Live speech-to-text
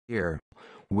here.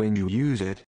 When you use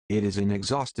it, it is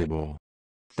inexhaustible.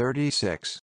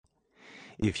 36.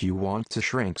 If you want to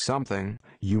shrink something,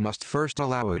 you must first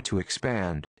allow it to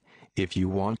expand. If you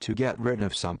want to get rid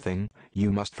of something,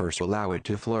 you must first allow it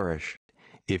to flourish.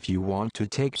 If you want to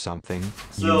take something,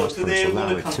 you must first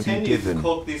allow it to be given.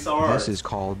 This is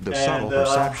called the subtle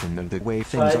perception of the way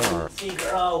things are.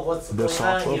 The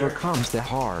soft overcomes the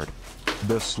hard.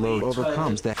 The slow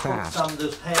overcomes the fast.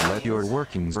 Let your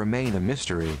workings remain a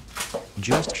mystery.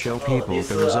 Just show people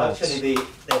the results.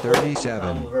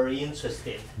 37.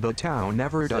 The Tao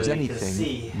never does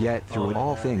anything, yet through it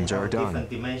all things are done.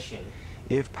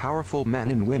 If powerful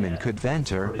men and women could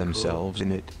venture themselves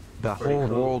in it, the whole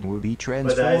world would be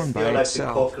transformed by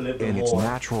itself, in its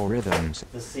natural rhythms.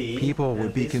 People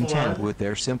would be content with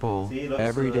their simple,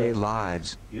 everyday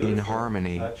lives, in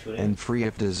harmony, and free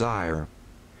of desire.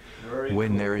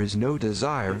 When there is no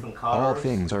desire, all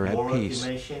things are at peace.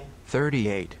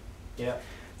 38.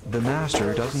 The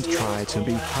master doesn't try to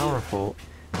be powerful,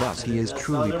 thus he is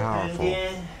truly powerful.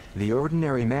 The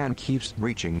ordinary man keeps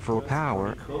reaching for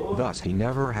power, thus he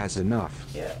never has enough.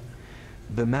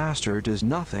 The master does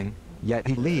nothing, yet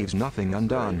he leaves nothing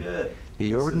undone.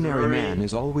 The ordinary man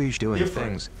is always doing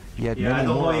things, yet many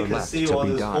more are left to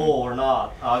be done.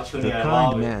 The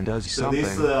kind man does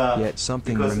something, yet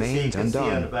something remains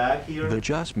undone. The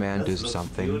just man does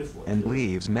something, and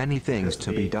leaves many things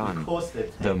to be done.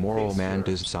 The moral man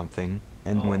does something,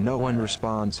 and when no one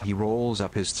responds he rolls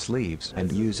up his sleeves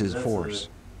and uses force.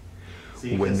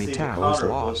 When the Tao is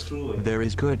lost, there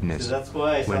is goodness.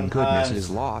 When goodness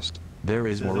is lost, there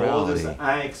is morality.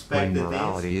 When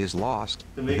morality is lost,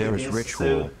 there is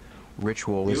ritual.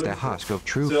 Ritual is the husk of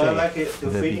true faith,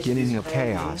 the beginning of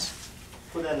chaos.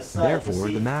 Therefore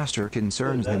the master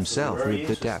concerns himself with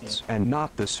the depths and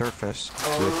not the surface,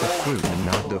 with the fruit and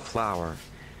not the flower.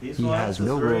 He has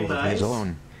no world of his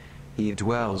own. He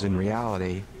dwells in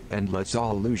reality, and lets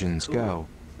all illusions go.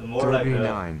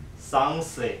 39.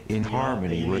 In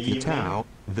harmony with the Tao,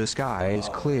 the sky is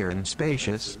clear and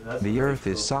spacious, the earth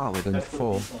is solid and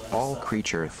full, all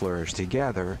creatures flourish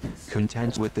together,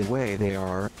 content with the way they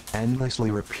are,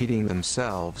 endlessly repeating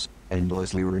themselves,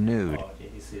 endlessly renewed.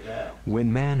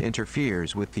 When man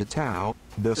interferes with the Tao,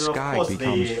 the sky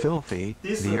becomes filthy,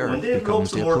 the earth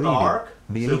becomes depleted,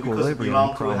 the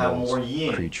equilibrium crumbles,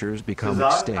 creatures become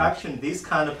extinct.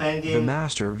 The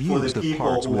master views the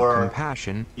parts with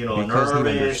compassion, because he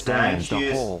understands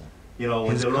the whole.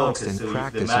 His constant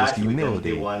practice is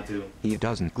humility. He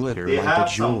doesn't glitter like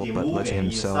a jewel but lets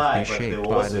himself be shaped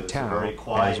by the Tao,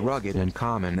 as rugged and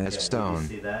common as stone.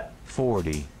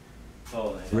 40.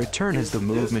 Return is the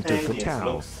movement of the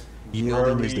Tao.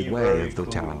 Yielding is the way of the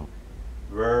Tao.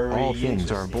 All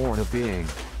things are born of being.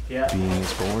 Being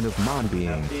is born of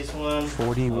non-being.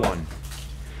 41.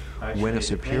 When a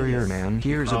superior man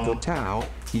hears of the Tao,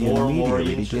 he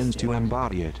immediately begins to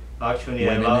embody it. When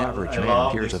an average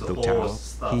man hears of the Tao,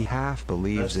 he half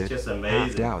believes it,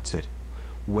 half doubts it.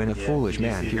 When a foolish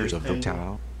man hears of the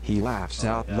Tao, he laughs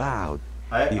out loud.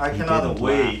 If he didn't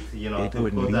laugh, it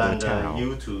wouldn't be the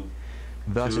Tao.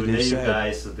 Thus it is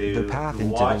said, the path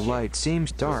into the light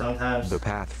seems dark, the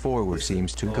path forward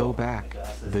seems to go back,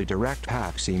 the direct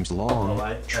path seems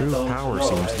long, true power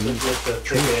seems weak,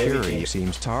 true purity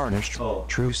seems tarnished,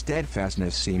 true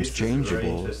steadfastness seems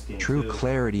changeable, true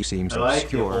clarity seems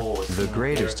obscure, the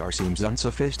greatest art seems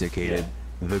unsophisticated,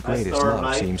 the greatest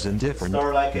love seems indifferent,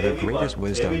 the greatest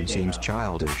wisdom seems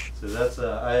childish.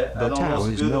 The Tao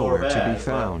is nowhere to be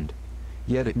found,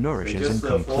 yet it nourishes and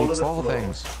completes all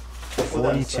things.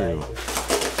 42.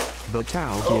 The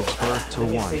Tao gives birth to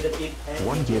one.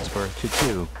 One gives birth to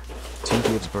two. Two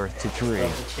gives birth to three.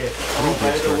 Three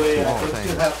gives birth to all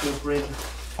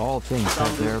things. All things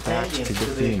have their backs to the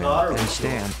female and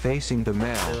stand facing the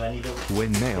male.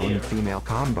 When male and female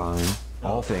combine,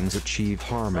 all things achieve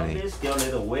harmony.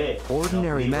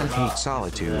 Ordinary men hate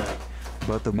solitude,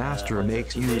 but the master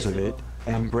makes use of it,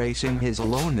 embracing his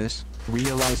aloneness,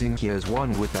 realizing he is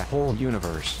one with the whole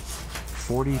universe.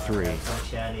 43.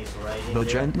 The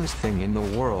gentlest thing in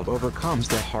the world overcomes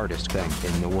the hardest thing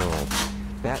in the world.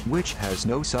 That which has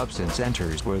no substance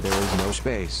enters where there is no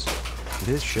space.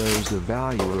 This shows the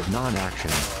value of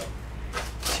non-action.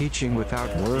 Teaching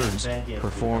without words,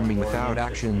 performing without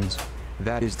actions,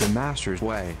 that is the master's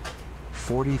way.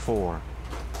 44.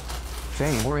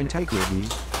 Fame or integrity,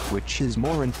 which is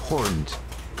more important?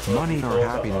 Money or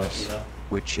happiness,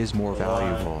 which is more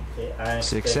valuable?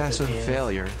 Success or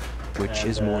failure, which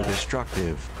is more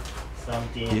destructive?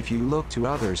 If you look to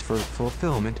others for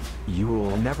fulfillment, you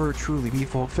will never truly be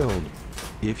fulfilled.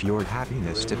 If your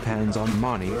happiness depends on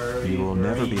money, you will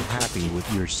never be happy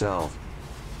with yourself.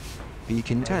 Be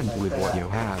content with what you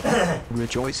have.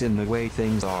 Rejoice in the way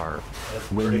things are.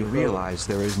 When you realize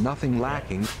there is nothing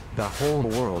lacking, the whole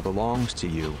world belongs to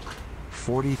you.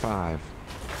 45.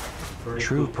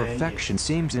 True perfection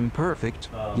seems imperfect,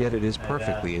 yet it is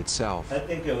perfectly itself.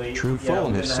 True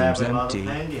fullness seems empty,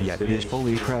 yet it is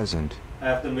fully present.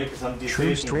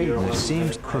 True straightness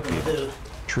seems crooked.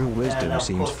 True wisdom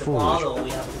seems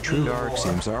foolish. True dark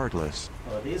seems artless.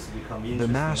 The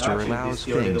Master allows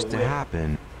things to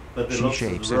happen. She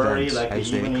shapes events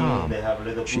as they come.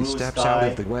 She steps out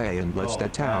of the way and lets the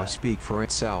Tao speak for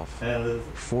itself.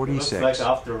 46.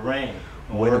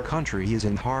 When a country is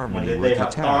in harmony with the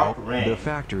Tao, the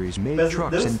factories make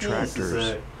trucks and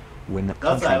tractors. When the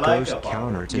country goes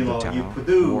counter to the Tao,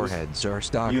 warheads are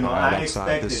stockpiled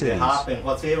outside the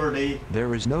cities.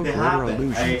 There is no greater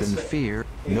illusion than fear,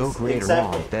 no greater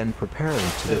wrong than preparing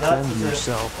to defend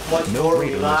yourself, no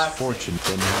greater misfortune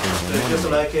than having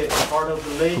an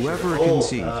enemy. Whoever can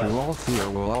see through all fear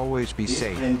will always be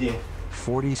safe.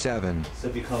 47.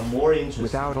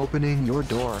 Without opening your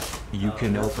door, you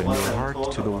can open your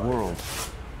heart to the world.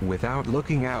 Without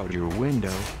looking out your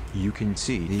window, you can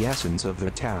see the essence of the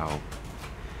Tao.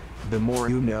 The more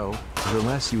you know, the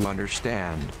less you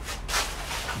understand.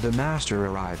 The Master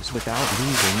arrives without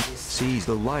leaving, sees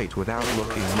the light without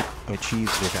looking,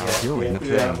 achieves without doing a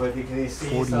thing.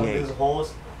 48.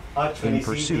 In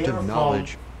pursuit of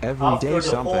knowledge, every day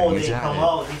something is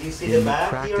added. In the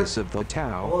practice of the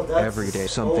Tao, every day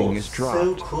something is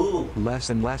dropped. Less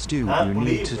and less do you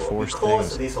need to force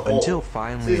things, until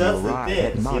finally you arrive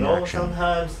at non-action.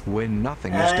 When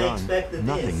nothing is done,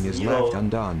 nothing is left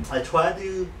undone.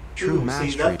 True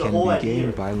mastery can be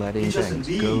gained by letting things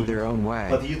go their own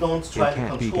way. It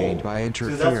can't be gained by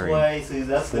interfering.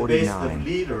 49.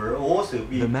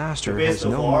 The Master has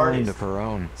no mind of her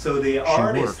own. She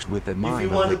works with the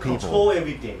mind of the people.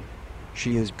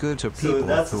 She is good to people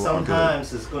who are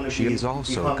good. She is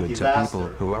also good to people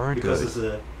who aren't good.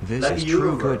 This is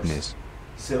true goodness.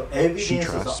 She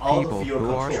trusts people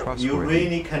who are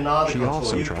trustworthy. She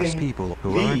also trusts people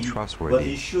who aren't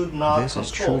trustworthy. This is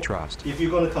true trust.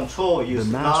 The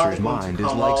Master's mind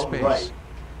is like space.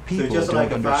 People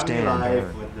don't understand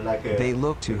her. They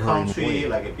look to her and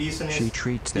wait. She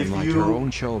treats them like her own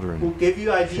children. 50.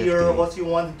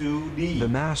 The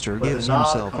Master gives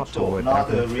himself up to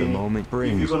whatever the moment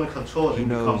brings. He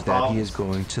knows that he is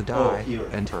going to die,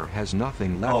 and has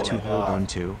nothing left to hold on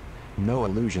to. No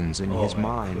illusions in his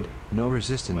mind, no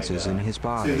resistances in his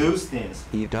body.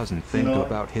 He doesn't think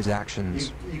about his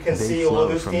actions. They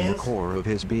flow from the core of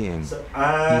his being.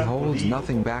 He holds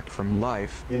nothing back from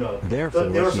life. Therefore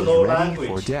he is ready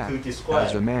for death,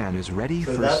 as a man is ready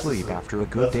for sleep after a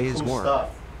good day's work.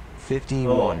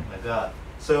 51.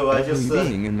 Every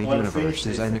being in the universe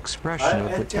is an expression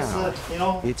of the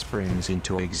Tao. It springs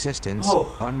into existence,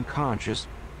 unconscious,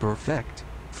 perfect,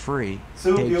 free,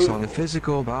 takes on a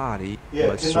physical body,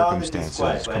 but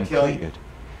circumstances complete it.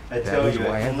 That is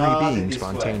why every being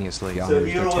spontaneously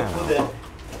honors the Tao.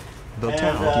 The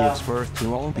Tao gives birth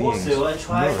to all beings,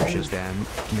 nourishes them,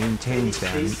 maintains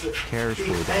them, cares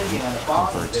for them,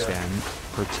 comforts them,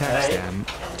 protects them,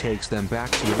 takes them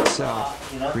back to itself,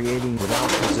 creating without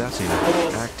possessing,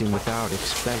 acting without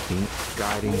expecting,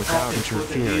 guiding without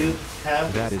interfering.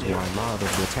 That is why love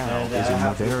of the Tao is in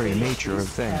the very nature of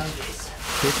things.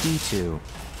 52.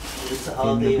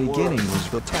 In the beginning was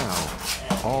the Tao.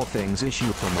 All things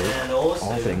issue from it.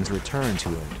 All things return to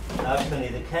it.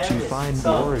 To find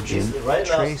the origin,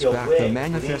 trace back the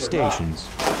manifestations.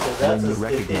 When you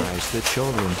recognize the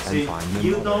children and find them,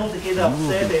 you will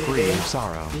be free of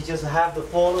sorrow.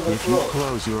 If you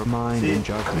close your mind in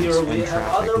judgments and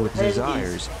traffic with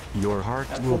desires, your heart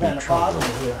will be troubled.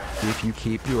 If you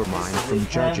keep your mind from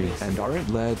judging and aren't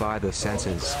led by the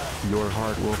senses, your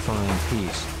heart will find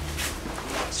peace.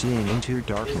 Seeing into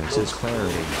darkness is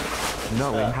clarity.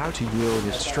 Knowing how to wield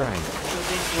is strength.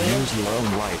 Use your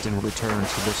own light and return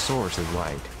to the source of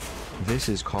light. This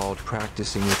is called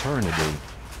practicing eternity.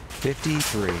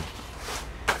 53.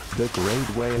 The great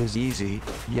way is easy,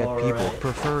 yet people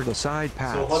prefer the side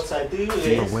paths.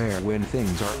 Be aware when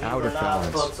things are out of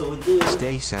balance.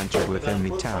 Stay centered within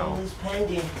the Tao.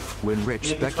 When rich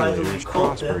speculators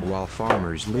prosper while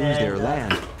farmers lose their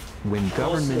land, when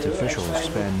government officials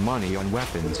spend money on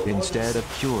weapons instead of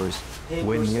cures,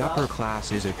 when the upper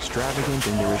class is extravagant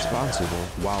and irresponsible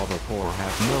while the poor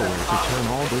have nowhere to turn,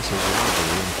 all this is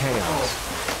robbery and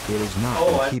chaos. It is not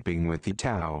in keeping with the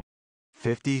Tao.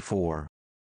 54.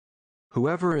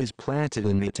 Whoever is planted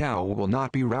in the Tao will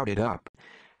not be routed up.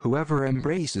 Whoever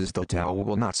embraces the Tao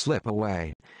will not slip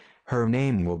away. Her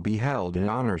name will be held in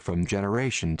honor from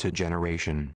generation to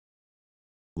generation.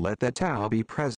 Let the Tao be present.